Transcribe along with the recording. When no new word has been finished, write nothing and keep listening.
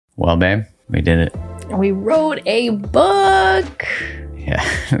Well, babe, we did it. We wrote a book. Yeah,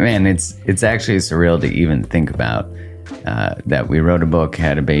 man, it's actually surreal to even think about that we wrote a book,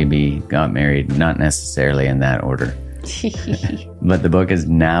 had a baby, got married, not necessarily in that order. But the book is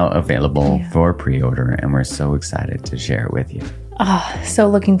now available for pre-order, and we're so excited to share it with you. Oh, so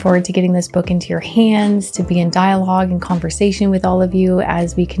looking forward to getting this book into your hands, to be in dialogue and conversation with all of you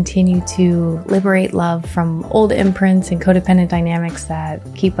as we continue to liberate love from old imprints and codependent dynamics that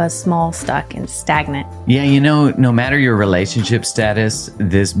keep us small, stuck, and stagnant. Yeah, no matter your relationship status,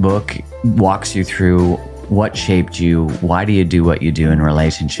 this book walks you through what shaped you, why do you do what you do in a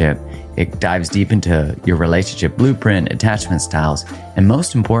relationship. It dives deep into your relationship blueprint, attachment styles, and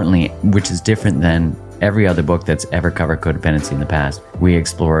most importantly, which is different than every other book that's ever covered codependency in the past, we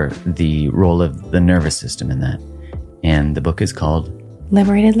explore the role of the nervous system in that. And the book is called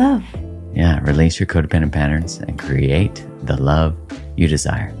Liberated Love. Yeah, release your codependent patterns and create the love you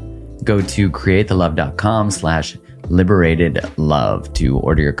desire. Go to createthelove.com/liberatedlove to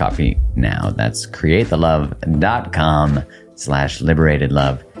order your copy now. That's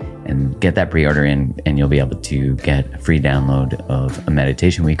createthelove.com/liberatedlove and get that pre-order in, and you'll be able to get a free download of a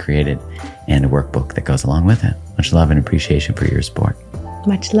meditation we created and a workbook that goes along with it. Much love and appreciation for your support.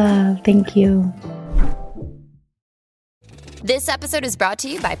 Much love. Thank you. This episode is brought to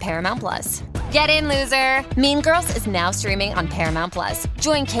you by Paramount Plus. Get in, loser! Mean Girls is now streaming on Paramount Plus.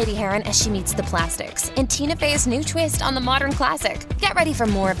 Join Katie Heron as she meets the plastics in Tina Fey's new twist on the modern classic. Get ready for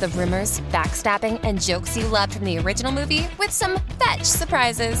more of the rumors, backstabbing, and jokes you loved from the original movie with some fetch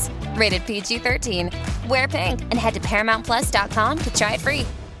surprises. Rated PG-13. Wear pink and head to ParamountPlus.com to try it free.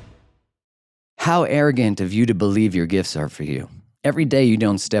 How arrogant of you to believe your gifts are for you. Every day you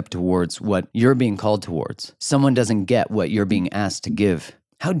don't step towards what you're being called towards. Someone doesn't get what you're being asked to give.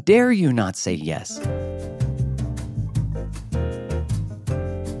 How dare you not say yes?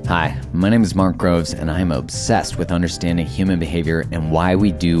 Hi, my name is Mark Groves, and I'm obsessed with understanding human behavior and why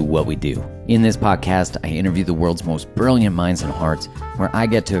we do what we do. In this podcast, I interview the world's most brilliant minds and hearts, where I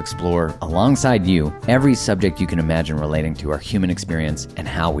get to explore, alongside you, every subject you can imagine relating to our human experience and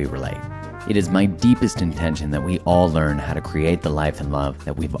how we relate. It is my deepest intention that we all learn how to create the life and love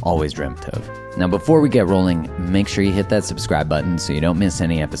that we've always dreamt of. Now, before we get rolling, make sure you hit that subscribe button so you don't miss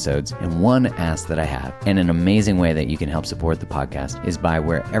any episodes. And one ask that I have, and an amazing way that you can help support the podcast, is by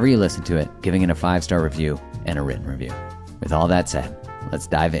wherever you listen to it, giving it a 5-star review and a written review. With all that said, let's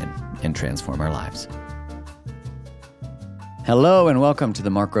dive in and transform our lives. Hello and welcome to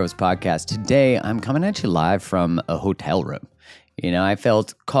the Mark Groves Podcast. Today, I'm coming at you live from a hotel room. I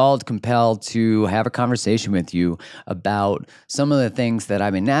felt compelled to have a conversation with you about some of the things that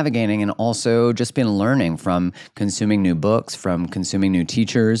I've been navigating and also just been learning from consuming new books, from consuming new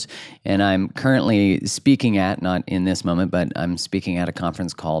teachers. And I'm currently speaking at, not in this moment, but I'm speaking at a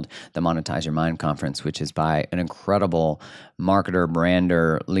conference called the Monetize Your Mind Conference, which is by an incredible marketer,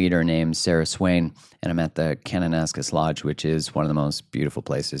 brander, leader named Sarah Swain. And I'm at the Kananaskis Lodge, which is one of the most beautiful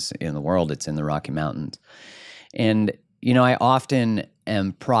places in the world. It's in the Rocky Mountains. And I often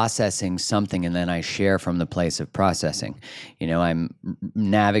am processing something and then I share from the place of processing. I'm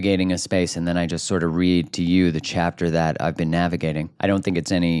navigating a space and then I just sort of read to you the chapter that I've been navigating. I don't think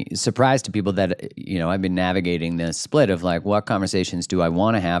it's any surprise to people that, I've been navigating this split of like, what conversations do I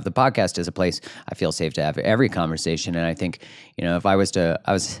want to have? The podcast is a place I feel safe to have every conversation. And I think, if I was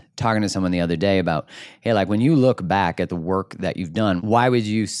talking to someone the other day about, hey, like when you look back at the work that you've done, why would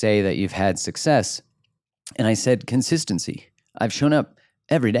you say that you've had success? And I said, consistency. I've shown up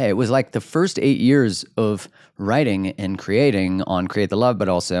every day. It was like the first 8 years of writing and creating on Create the Love, but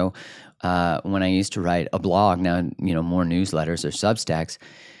also when I used to write a blog, now, more newsletters or Substacks.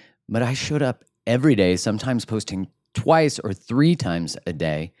 But I showed up every day, sometimes posting twice or 3 times a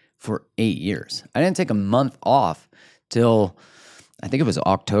day for 8 years. I didn't take a month off till, I think it was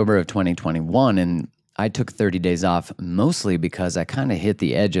October of 2021, and I took 30 days off mostly because I kind of hit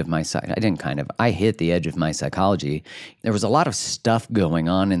the edge of my I hit the edge of my psychology. There was a lot of stuff going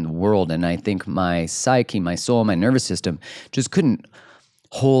on in the world, and I think my psyche, my soul, my nervous system just couldn't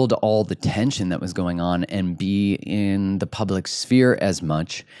hold all the tension that was going on and be in the public sphere as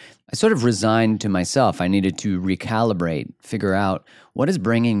much. I sort of resigned to myself. I needed to recalibrate, figure out what is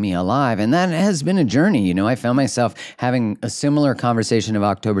bringing me alive. And that has been a journey. I found myself having a similar conversation of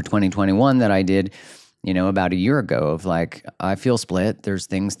October 2021 that I did about a year ago of like, I feel split. There's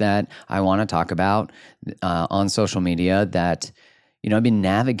things that I want to talk about on social media that, I've been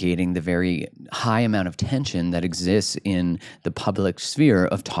navigating the very high amount of tension that exists in the public sphere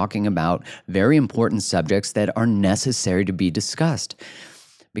of talking about very important subjects that are necessary to be discussed.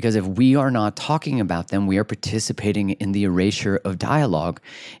 Because if we are not talking about them, we are participating in the erasure of dialogue.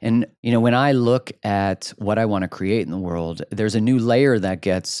 And, when I look at what I want to create in the world, there's a new layer that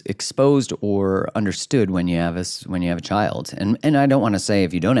gets exposed or understood when you have a child. And I don't want to say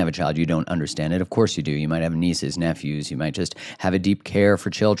if you don't have a child, you don't understand it. Of course you do. You might have nieces, nephews. You might just have a deep care for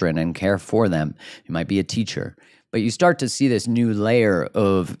children and care for them. You might be a teacher. But you start to see this new layer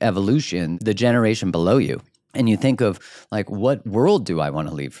of evolution, the generation below you. And you think of like, what world do I want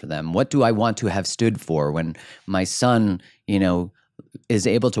to leave for them? What do I want to have stood for when my son, is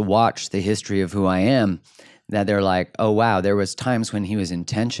able to watch the history of who I am, that they're like, oh, wow, there was times when he was in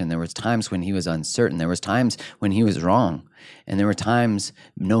tension. There was times when he was uncertain. There was times when he was wrong. And there were times,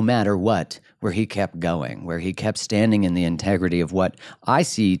 no matter what, where he kept going, where he kept standing in the integrity of what I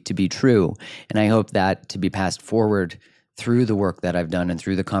see to be true. And I hope that to be passed forward through the work that I've done and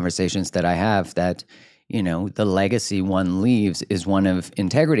through the conversations that I have, that the legacy one leaves is one of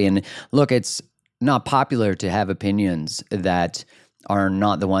integrity. And look, it's not popular to have opinions that are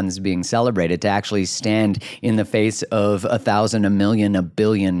not the ones being celebrated, to actually stand in the face of 1,000, 1 million, 1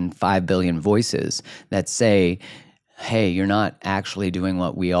 billion, 5 billion voices that say, hey, you're not actually doing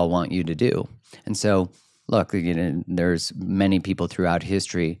what we all want you to do. And so, look, there's many people throughout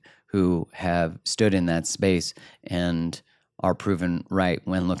history who have stood in that space and are proven right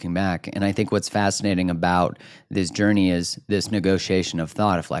when looking back. And I think what's fascinating about this journey is this negotiation of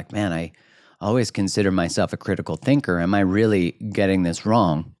thought of like, man, I always consider myself a critical thinker. Am I really getting this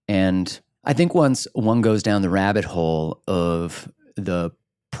wrong? And I think once one goes down the rabbit hole of the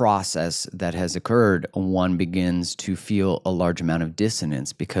process that has occurred, one begins to feel a large amount of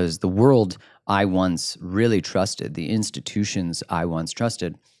dissonance, because the world I once really trusted, the institutions I once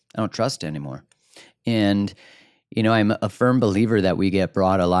trusted, I don't trust anymore. And I'm a firm believer that we get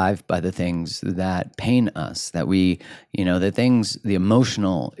brought alive by the things that pain us, that we, the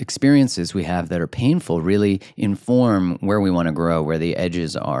emotional experiences we have that are painful really inform where we want to grow, where the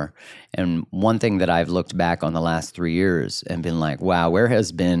edges are. And one thing that I've looked back on the last 3 years and been like, wow, where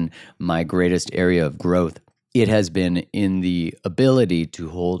has been my greatest area of growth? It has been in the ability to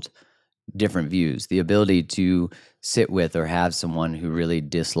hold different views, the ability to sit with or have someone who really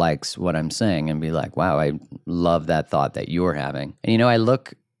dislikes what I'm saying and be like, wow, I love that thought that you're having. And, I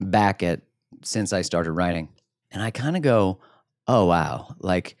look back at since I started writing and I kind of go, oh, wow,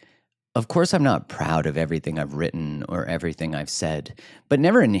 like, of course I'm not proud of everything I've written or everything I've said, but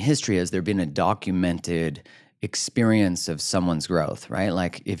never in history has there been a documented experience of someone's growth, right?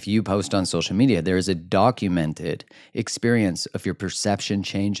 Like if you post on social media, there is a documented experience of your perception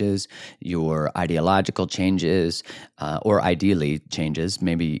changes, your ideological changes, or ideally changes.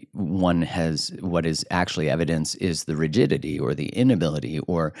 Maybe one has what is actually evidence is the rigidity or the inability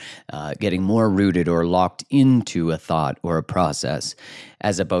or getting more rooted or locked into a thought or a process,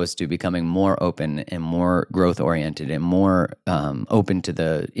 as opposed to becoming more open and more growth-oriented and more open to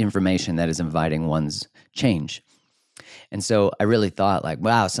the information that is inviting one's change. And so I really thought like,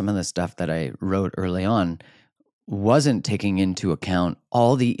 wow, some of the stuff that I wrote early on wasn't taking into account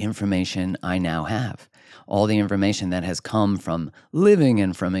all the information I now have, all the information that has come from living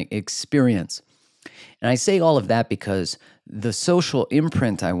and from experience. And I say all of that because the social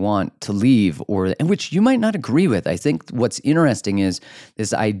imprint I want to leave, and which you might not agree with, I think what's interesting is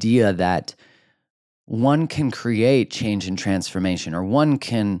this idea that one can create change and transformation, or one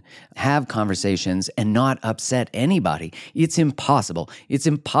can have conversations and not upset anybody. It's impossible. It's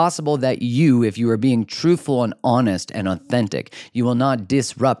impossible that you, if you are being truthful and honest and authentic, you will not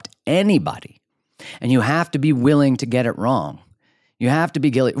disrupt anybody. And you have to be willing to get it wrong. You have to be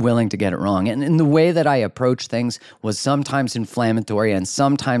willing to get it wrong. And in the way that I approach things was sometimes inflammatory and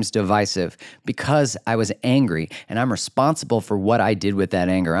sometimes divisive because I was angry, and I'm responsible for what I did with that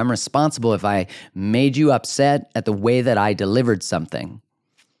anger. I'm responsible if I made you upset at the way that I delivered something.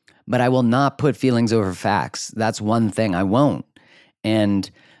 But I will not put feelings over facts. That's one thing I won't. And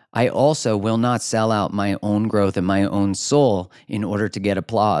I also will not sell out my own growth and my own soul in order to get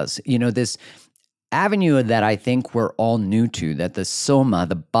applause. This avenue that I think we're all new to, that the soma,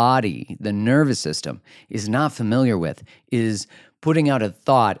 the body, the nervous system is not familiar with, is putting out a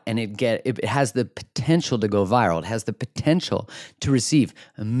thought and it has the potential to go viral. It has the potential to receive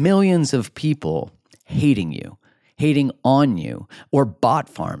millions of people hating you, hating on you, or bot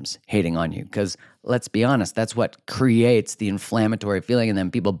farms hating on you. Because let's be honest, that's what creates the inflammatory feeling, and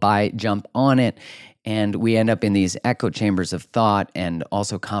then people jump on it. And we end up in these echo chambers of thought and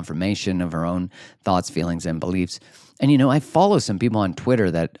also confirmation of our own thoughts, feelings, and beliefs. And, I follow some people on Twitter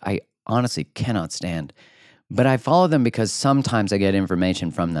that I honestly cannot stand. But I follow them because sometimes I get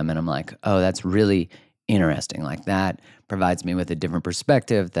information from them and I'm like, oh, that's really interesting. Like that provides me with a different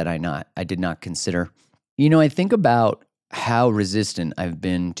perspective that I did not consider. You know, I think about how resistant I've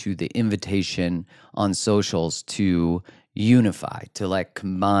been to the invitation on socials to unify, to like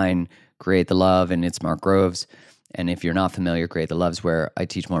combine Create the Love and It's Mark Groves. And if you're not familiar, Create the Love's where I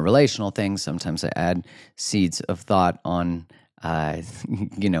teach more relational things. Sometimes I add seeds of thought on,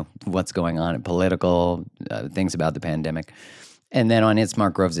 what's going on in political things about the pandemic. And then on It's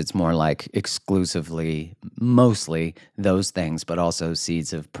Mark Groves, it's more like exclusively, mostly those things, but also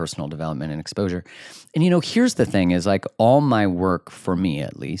seeds of personal development and exposure. And, here's the thing is like all my work, for me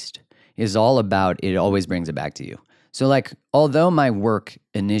at least, is all about, it always brings it back to you. So like, although my work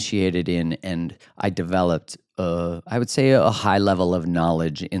initiated in and I developed, I would say a high level of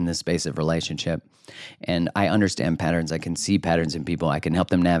knowledge in the space of relationship, and I understand patterns, I can see patterns in people, I can help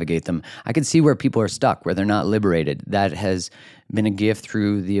them navigate them. I can see where people are stuck, where they're not liberated. That has been a gift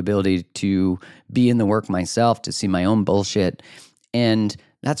through the ability to be in the work myself, to see my own bullshit. And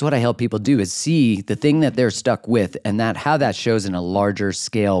that's what I help people do, is see the thing that they're stuck with and how that shows in a larger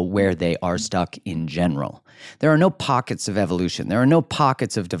scale where they are stuck in general. There are no pockets of evolution. There are no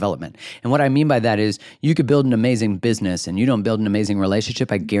pockets of development. And what I mean by that is you could build an amazing business and you don't build an amazing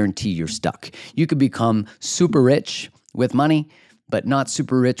relationship, I guarantee you're stuck. You could become super rich with money, but not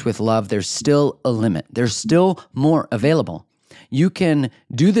super rich with love. There's still a limit. There's still more available. You can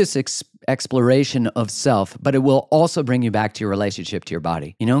do this exploration of self, but it will also bring you back to your relationship to your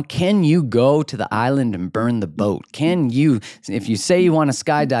body. Can you go to the island and burn the boat? Can you, if you say you want to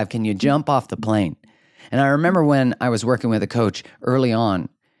skydive, can you jump off the plane? And I remember when I was working with a coach early on,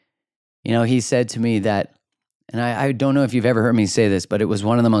 he said to me that, and I don't know if you've ever heard me say this, but it was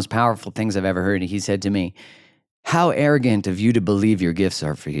one of the most powerful things I've ever heard. He said to me, "How arrogant of you to believe your gifts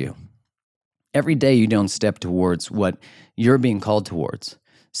are for you. Every day you don't step towards what you're being called towards.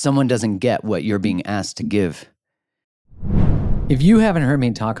 Someone doesn't get what you're being asked to give." If you haven't heard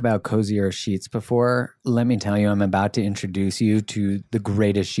me talk about Cozy Earth sheets before, let me tell you, I'm about to introduce you to the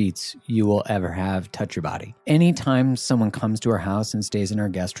greatest sheets you will ever have touch your body. Anytime someone comes to our house and stays in our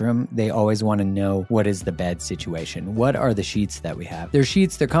guest room, they always want to know, what is the bed situation? What are the sheets that we have? Their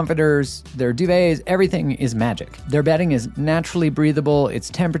sheets, their comforters, their duvets, everything is magic. Their bedding is naturally breathable, it's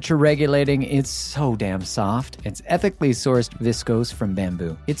temperature regulating, it's so damn soft. It's ethically sourced viscose from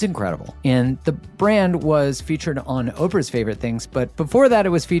bamboo. It's incredible. And the brand was featured on Oprah's Favorite Things, but before that, it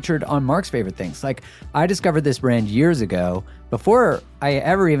was featured on Mark's Favorite Things. Like, I discovered this brand years ago before I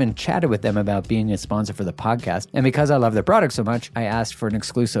ever even chatted with them about being a sponsor for the podcast. And because I love their product so much, I asked for an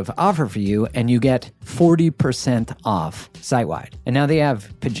exclusive offer for you, and you get 40% off site-wide. And now they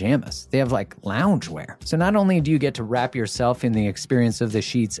have pajamas. They have like loungewear. So not only do you get to wrap yourself in the experience of the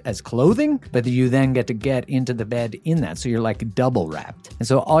sheets as clothing, but you then get to get into the bed in that. So you're like double wrapped. And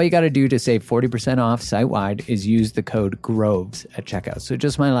so all you got to do to save 40% off site-wide is use the code GROVES at checkout. So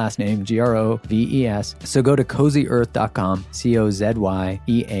just my last name, GROVES. So go to CozyEarth.com, CozyEarth.com,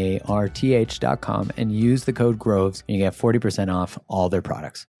 and use the code GROVES, and you get 40% off all their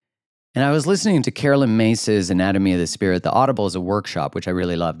products. And I was listening to Carolyn Mace's Anatomy of the Spirit. The Audible is a workshop, which I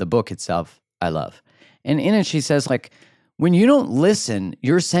really love. The book itself, I love. And in it, she says, like, when you don't listen,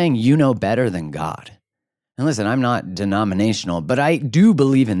 you're saying you know better than God. And listen, I'm not denominational, but I do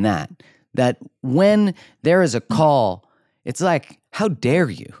believe in that when there is a call, it's like, how dare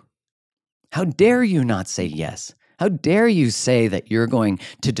you? How dare you not say yes? How dare you say that you're going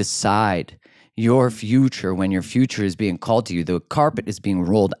to decide your future when your future is being called to you? The carpet is being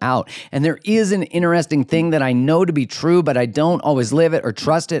rolled out. And there is an interesting thing that I know to be true, but I don't always live it or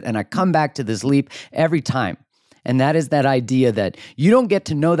trust it. And I come back to this leap every time. And that is that idea that you don't get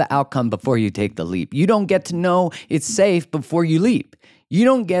to know the outcome before you take the leap. You don't get to know it's safe before you leap. You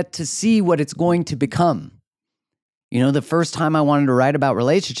don't get to see what it's going to become. The first time I wanted to write about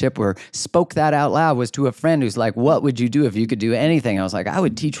relationship or spoke that out loud was to a friend who's like, what would you do if you could do anything? I was like, I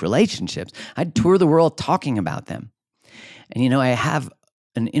would teach relationships. I'd tour the world talking about them. And, I have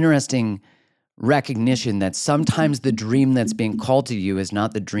an interesting recognition that sometimes the dream that's being called to you is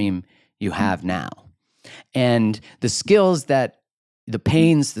not the dream you have now. And the skills the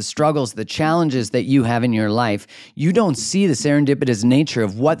pains, the struggles, the challenges that you have in your life, you don't see the serendipitous nature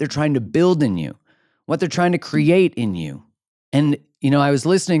of what they're trying to build in you, what they're trying to create in you. And, I was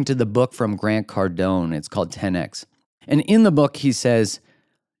listening to the book from Grant Cardone. It's called 10X. And in the book, he says,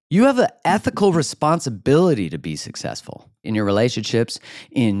 you have an ethical responsibility to be successful in your relationships,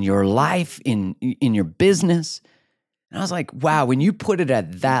 in your life, in your business. And I was like, wow, when you put it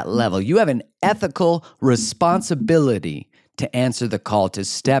at that level, you have an ethical responsibility to answer the call, to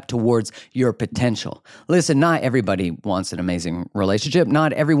step towards your potential. Listen, not everybody wants an amazing relationship.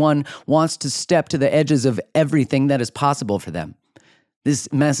 Not everyone wants to step to the edges of everything that is possible for them.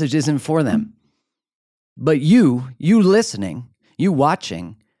 This message isn't for them. But you listening, you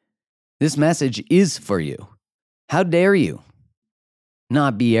watching, this message is for you. How dare you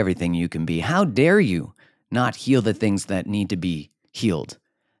not be everything you can be? How dare you not heal the things that need to be healed?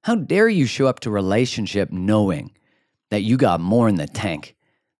 How dare you show up to a relationship knowing that you got more in the tank,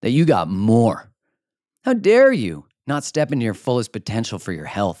 that you got more? How dare you not step into your fullest potential for your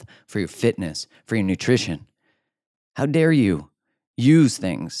health, for your fitness, for your nutrition? How dare you use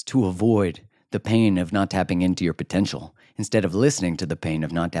things to avoid the pain of not tapping into your potential instead of listening to the pain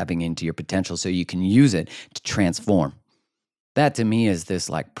of not tapping into your potential so you can use it to transform? That to me is this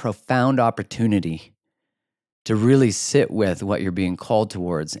like profound opportunity to really sit with what you're being called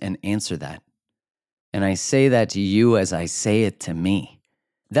towards and answer that. And I say that to you as I say it to me.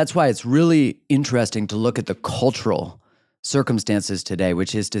 That's why it's really interesting to look at the cultural circumstances today,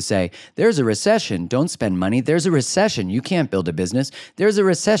 which is to say, there's a recession, don't spend money. There's a recession, you can't build a business. There's a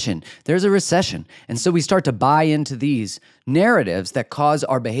recession. And so we start to buy into these narratives that cause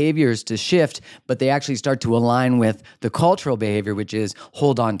our behaviors to shift, but they actually start to align with the cultural behavior, which is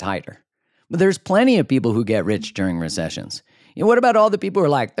hold on tighter. But there's plenty of people who get rich during recessions. You know, what about all the people who are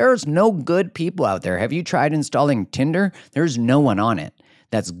like, there's no good people out there. Have you tried installing Tinder? There's no one on it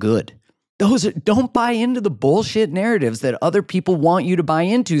that's good. Don't buy into the bullshit narratives that other people want you to buy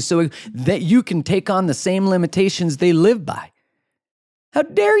into so that you can take on the same limitations they live by. How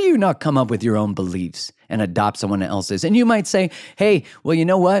dare you not come up with your own beliefs and adopt someone else's? And you might say, hey, well, you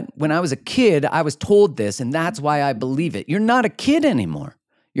know what? When I was a kid, I was told this, and that's why I believe it. You're not a kid anymore.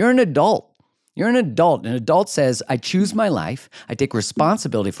 You're an adult. You're an adult. An adult says, I choose my life. I take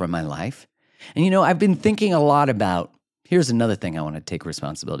responsibility for my life. And you know, I've been thinking a lot about, here's another thing I want to take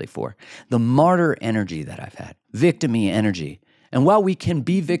responsibility for. The martyr energy that I've had, victim-y energy. And while we can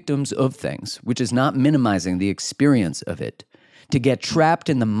be victims of things, which is not minimizing the experience of it, to get trapped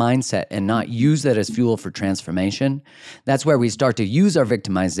in the mindset and not use that as fuel for transformation, that's where we start to use our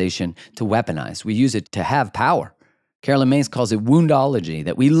victimization to weaponize. We use it to have power. Carolyn Myss calls it woundology,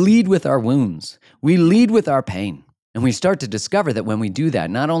 that we lead with our wounds. We lead with our pain. And we start to discover that when we do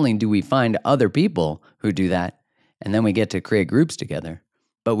that, not only do we find other people who do that, and then we get to create groups together,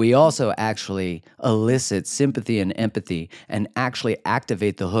 but we also actually elicit sympathy and empathy and actually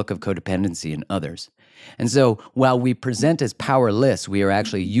activate the hook of codependency in others. And so while we present as powerless, we are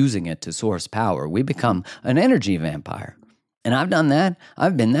actually using it to source power. We become an energy vampire. And I've done that.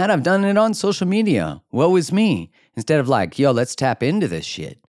 I've been that. I've done it on social media. Woe is me. Instead of like, yo, let's tap into this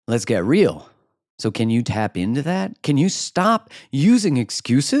shit. Let's get real. So can you tap into that? Can you stop using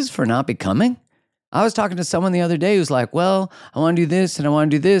excuses for not becoming? I was talking to someone the other day who's like, well, I want to do this and I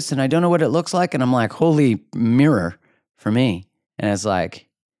want to do this and I don't know what it looks like. And I'm like, holy mirror for me. And it's like,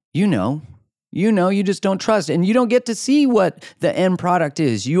 you just don't trust. And you don't get to see what the end product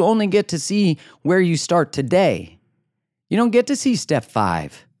is. You only get to see where you start today. You don't get to see step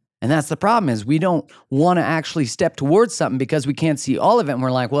 5. And that's the problem, is we don't want to actually step towards something because we can't see all of it. And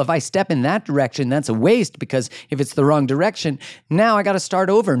we're like, well, if I step in that direction, that's a waste, because if it's the wrong direction, now I got to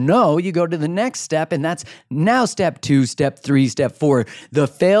start over. No, you go to the next step, and that's now step 2, step 3, step 4. The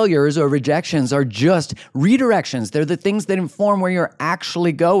failures or rejections are just redirections. They're the things that inform where you're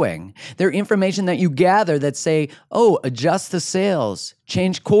actually going. They're information that you gather that say, oh, adjust the sails,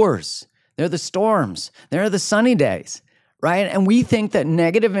 change course. They're the storms. They're the sunny days. Right? And we think that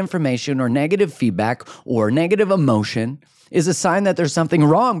negative information or negative feedback or negative emotion is a sign that there's something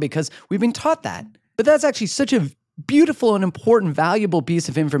wrong because we've been taught that. But that's actually such a beautiful and important, valuable piece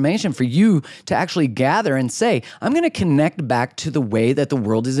of information for you to actually gather and say, I'm going to connect back to the way that the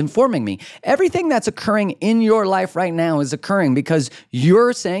world is informing me. Everything that's occurring in your life right now is occurring because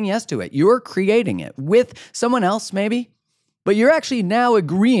you're saying yes to it. You're creating it with someone else maybe, but you're actually now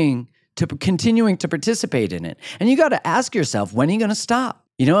agreeing to continuing to participate in it. And you got to ask yourself, when are you going to stop?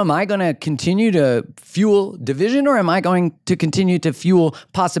 You know, am I going to continue to fuel division, or am I going to continue to fuel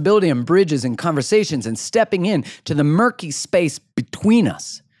possibility and bridges and conversations and stepping in to the murky space between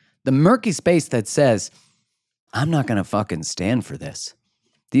us? The murky space that says, I'm not going to fucking stand for this.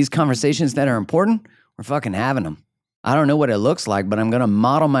 These conversations that are important, we're fucking having them. I don't know what it looks like, but I'm going to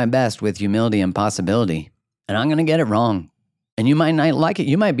model my best with humility and possibility. And I'm going to get it wrong. And you might not like it.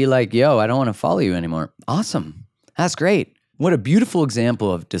 You might be like, yo, I don't want to follow you anymore. Awesome. That's great. What a beautiful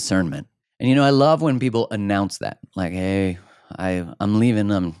example of discernment. And you know, I love when people announce that. Like, hey, I'm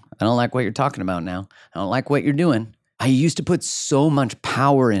leaving. I don't like what you're talking about now. I don't like what you're doing. I used to put so much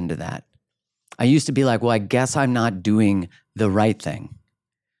power into that. I used to be like, well, I guess I'm not doing the right thing.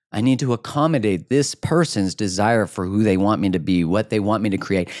 I need to accommodate this person's desire for who they want me to be, what they want me to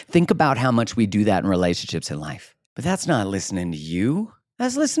create. Think about how much we do that in relationships in life. But that's not listening to you.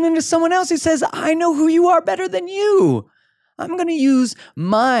 That's listening to someone else who says, I know who you are better than you. I'm going to use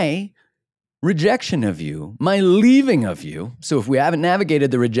my rejection of you, my leaving of you. So if we haven't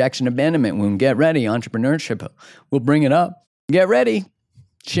navigated the rejection abandonment wound, get ready. Entrepreneurship will bring it up. Get ready.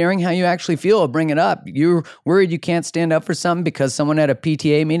 Sharing how you actually feel will bring it up. You're worried you can't stand up for something because someone at a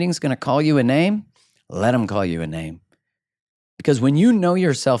PTA meeting is going to call you a name? Let them call you a name. Because when you know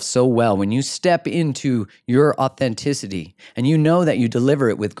yourself so well, when you step into your authenticity and you know that you deliver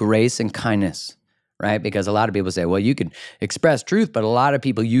it with grace and kindness, right? Because a lot of people say, well, you can express truth, but a lot of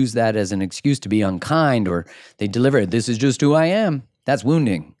people use that as an excuse to be unkind, or they deliver it. This is just who I am. That's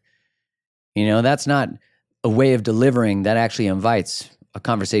wounding. That's not a way of delivering that actually invites a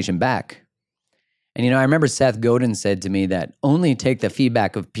conversation back. And I remember Seth Godin said to me that only take the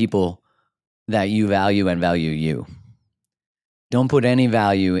feedback of people that you value and value you. Don't put any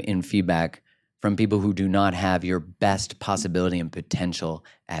value in feedback from people who do not have your best possibility and potential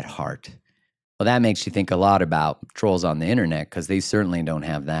at heart. Well, that makes you think a lot about trolls on the internet, because they certainly don't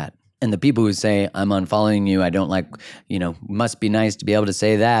have that. And the people who say, I'm unfollowing you, I don't like, must be nice to be able to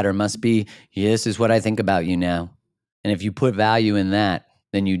say that, or must be, this is what I think about you now. And if you put value in that,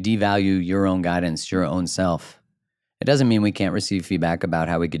 then you devalue your own guidance, your own self. It doesn't mean we can't receive feedback about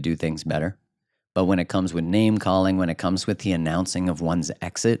how we could do things better. But when it comes with name calling, when it comes with the announcing of one's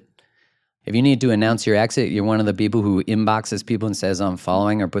exit, if you need to announce your exit, you're one of the people who inboxes people and says, I'm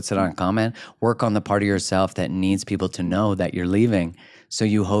following, or puts it on a comment, work on the part of yourself that needs people to know that you're leaving. So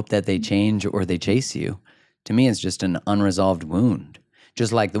you hope that they change or they chase you. To me, it's just an unresolved wound.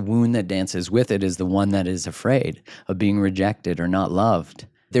 Just like the wound that dances with it is the one that is afraid of being rejected or not loved.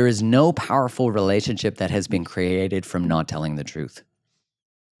 There is no powerful relationship that has been created from not telling the truth.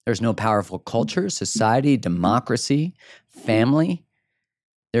 There's no powerful culture, society, democracy, family.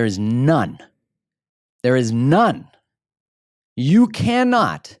 There is none. There is none. You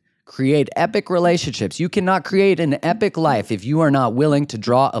cannot create epic relationships. You cannot create an epic life if you are not willing to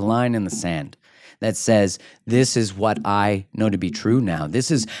draw a line in the sand that says, this is what I know to be true now. This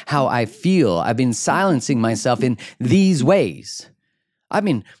is how I feel. I've been silencing myself in these ways. I've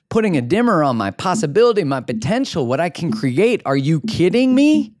been putting a dimmer on my possibility, my potential, what I can create. Are you kidding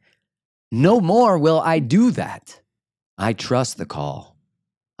me? No more will I do that. I trust the call.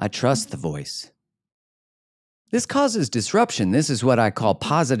 I trust the voice. This causes disruption. This is what I call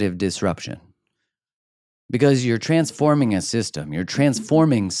positive disruption. Because you're transforming a system, you're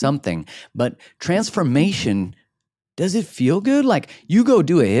transforming something, but transformation, does it feel good? Like you go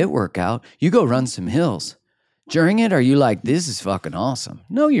do a HIIT workout, you go run some hills. During it, are you like, this is fucking awesome?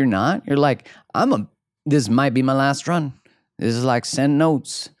 No, you're not. You're like, this might be my last run. This is like send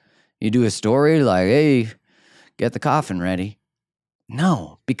notes. You do a story like, hey, get the coffin ready.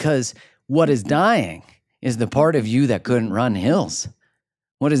 No, because what is dying is the part of you that couldn't run hills.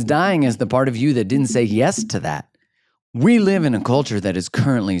 What is dying is the part of you that didn't say yes to that. We live in a culture that is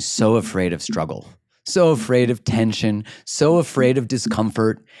currently so afraid of struggle, so afraid of tension, so afraid of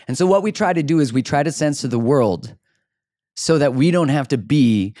discomfort. And so what we try to do is we try to censor the world so that we don't have to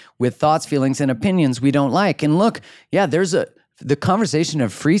be with thoughts, feelings, and opinions we don't like. And look, yeah, the conversation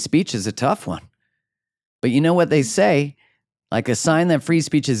of free speech is a tough one. But you know what they say? Like a sign that free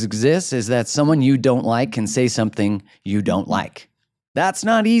speech exists is that someone you don't like can say something you don't like. That's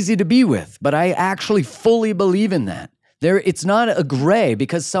not easy to be with, but I actually fully believe in that. It's not a gray,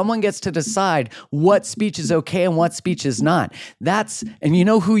 because someone gets to decide what speech is okay and what speech is not. And you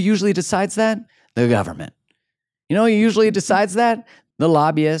know who usually decides that? The government. You know who usually decides that? The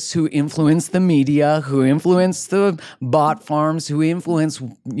lobbyists who influence the media, who influence the bot farms, who influence,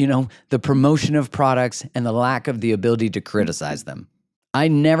 the promotion of products and the lack of the ability to criticize them. I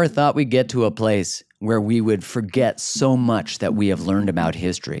never thought we'd get to a place where we would forget so much that we have learned about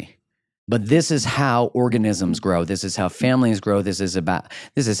history. But this is how organisms grow. This is how families grow. This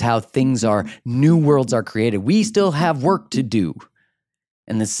is how things are, new worlds are created. We still have work to do.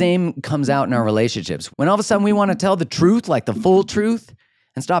 And the same comes out in our relationships. When all of a sudden we want to tell the truth, like the full truth,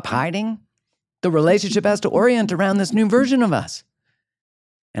 and stop hiding, the relationship has to orient around this new version of us.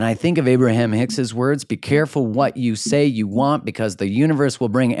 And I think of Abraham Hicks's words, be careful what you say you want, because the universe will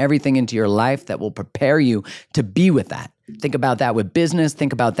bring everything into your life that will prepare you to be with that. Think about that with business.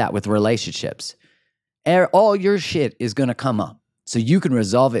 Think about that with relationships. All your shit is going to come up so you can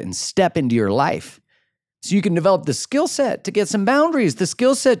resolve it and step into your life. So you can develop the skill set to get some boundaries, the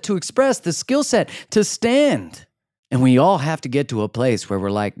skill set to express, the skill set to stand. And we all have to get to a place where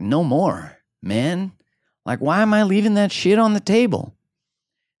we're like, no more. man. Like, why am I leaving that shit on the table?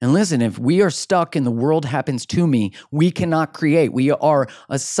 And listen, if we are stuck in the world happens to me, we cannot create. We are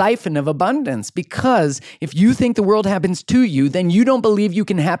a siphon of abundance, because if you think the world happens to you, then you don't believe you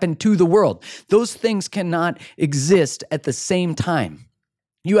can happen to the world. Those things cannot exist at the same time.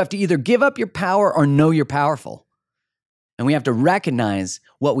 You have to either give up your power or know you're powerful. And we have to recognize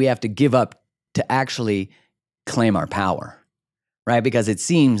what we have to give up to actually claim our power, right? Because it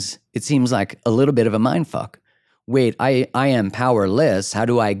seems like a little bit of a mind fuck. Wait, I am powerless. How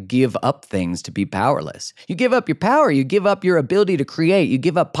do I give up things to be powerless? You give up your power. You give up your ability to create. You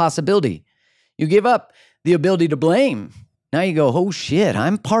give up possibility. You give up the ability to blame. Now you go, oh shit,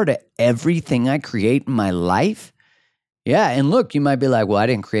 I'm part of everything I create in my life. Yeah, and look, you might be like, well, I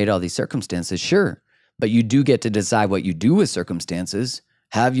didn't create all these circumstances. Sure, but you do get to decide what you do with circumstances.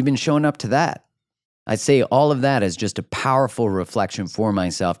 How have you been showing up to that? I say all of that as just a powerful reflection for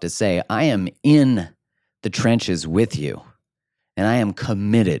myself to say, I am in the trenches with you, and I am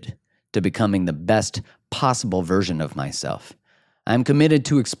committed to becoming the best possible version of myself. I'm committed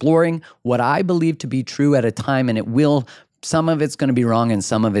to exploring what I believe to be true at a time, and some of it's going to be wrong and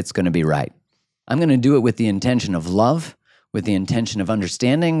some of it's going to be right. I'm going to do it with the intention of love, with the intention of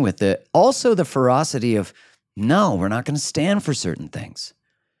understanding, with also the ferocity of, no, we're not going to stand for certain things.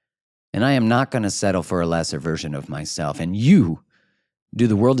 And I am not going to settle for a lesser version of myself. And you do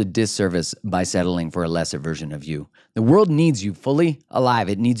the world a disservice by settling for a lesser version of you. The world needs you fully alive.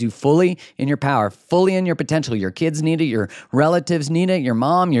 It needs you fully in your power, fully in your potential. Your kids need it. Your relatives need it. Your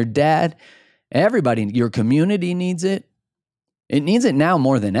mom, your dad, everybody, your community needs it. It needs it now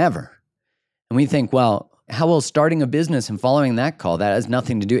more than ever. And we think, well, how will starting a business and following that call, that has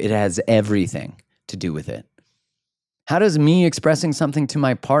nothing to do, it has everything to do with it. How does me expressing something to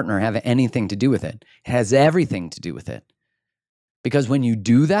my partner have anything to do with it? It has everything to do with it. Because when you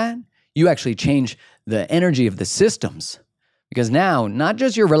do that, you actually change the energy of the systems. Because now, not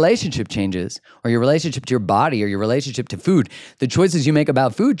just your relationship changes, or your relationship to your body, or your relationship to food. The choices you make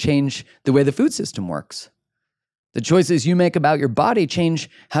about food change the way the food system works. The choices you make about your body change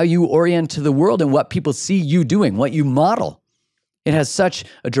how you orient to the world and what people see you doing, what you model. It has such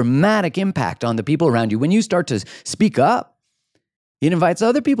a dramatic impact on the people around you. When you start to speak up, it invites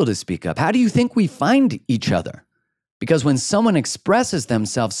other people to speak up. How do you think we find each other? Because when someone expresses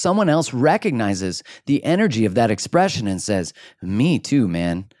themselves, someone else recognizes the energy of that expression and says, me too,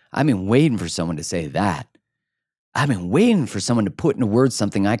 man. I've been waiting for someone to say that. I've been waiting for someone to put into words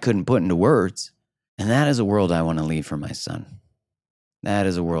something I couldn't put into words. And that is a world I want to leave for my son. That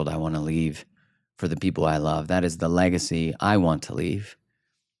is a world I want to leave for the people I love. That is the legacy I want to leave.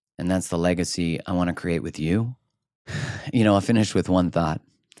 And that's the legacy I want to create with you. You know, I'll finish with one thought,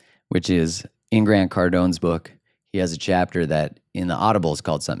 which is in Grant Cardone's book, he has a chapter that in the Audible is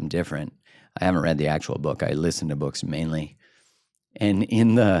called something different. I haven't read the actual book. I listen to books mainly. And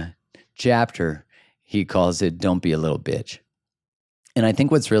in the chapter, he calls it, Don't Be a Little Bitch. And I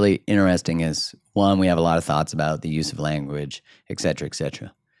think what's really interesting is, one, we have a lot of thoughts about the use of language, et cetera, et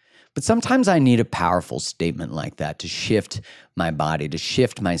cetera. But sometimes I need a powerful statement like that to shift my body, to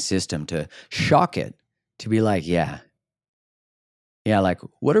shift my system, to shock it, to be like, yeah, like,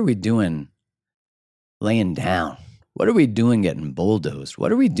 what are we doing laying down? What are we doing getting bulldozed?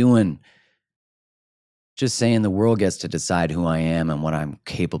 What are we doing just saying the world gets to decide who I am and what I'm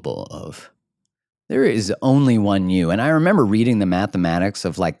capable of? There is only one you. And I remember reading the mathematics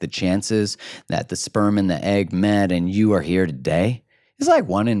of like the chances that the sperm and the egg met and you are here today. It's like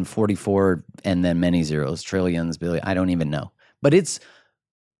 1 in 44 and then many zeros, trillions, billion, I don't even know. But it's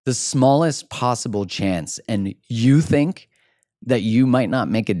the smallest possible chance. And you think that you might not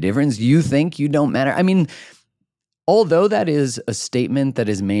make a difference? You think you don't matter? I mean, although that is a statement that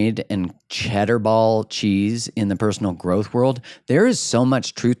is made in cheddar ball cheese in the personal growth world, there is so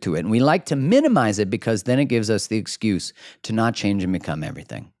much truth to it. And we like to minimize it because then it gives us the excuse to not change and become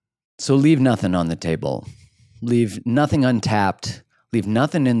everything. So leave nothing on the table. Leave nothing untapped. Leave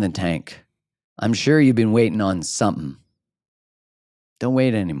nothing in the tank. I'm sure you've been waiting on something. Don't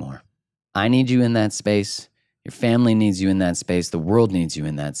wait anymore. I need you in that space. Your family needs you in that space. The world needs you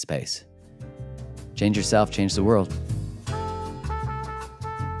in that space. Change yourself, change the world.